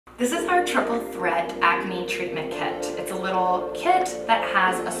This is our Triple-Threat Acne Treatment Kit. It's a little kit that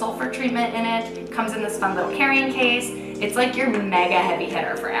has a sulfur treatment in it. It comes in this fun little carrying case. It's like your mega heavy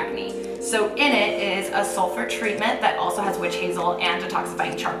hitter for acne. So in it is a sulfur treatment that also has witch hazel and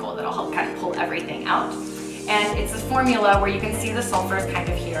detoxifying charcoal that'll help kind of pull everything out. And it's a formula where you can see the sulfur is kind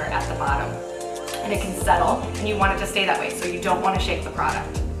of here at the bottom. And it can settle, and you want it to stay that way, so you don't want to shake the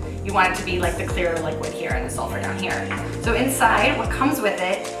product. You want it to be like the clear liquid here and the sulfur down here. So inside, what comes with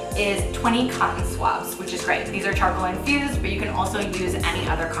it is 20 cotton swabs, which is great. These are charcoal infused, but you can also use any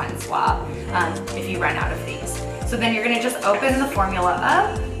other cotton swab if you run out of these. So then you're gonna just open the formula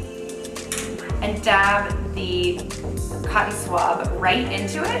up and dab the cotton swab right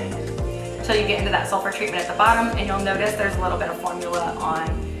into it until you get into that sulfur treatment at the bottom, and you'll notice there's a little bit of formula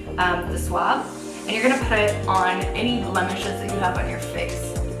on the swab. And you're gonna put it on any blemishes that you have on your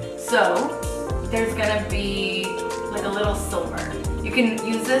face. So there's gonna be like a little silver. You can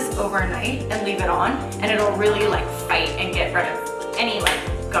use this overnight and leave it on, and it'll really like fight and get rid of any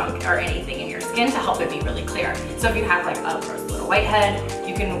like gunk or anything in your skin to help it be really clear. So if you have like a gross little whitehead,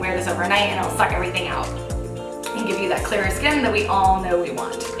 you can wear this overnight and it'll suck everything out and give you that clearer skin that we all know we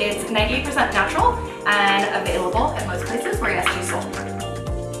want. It's 98% natural and available at most places where ESG sold.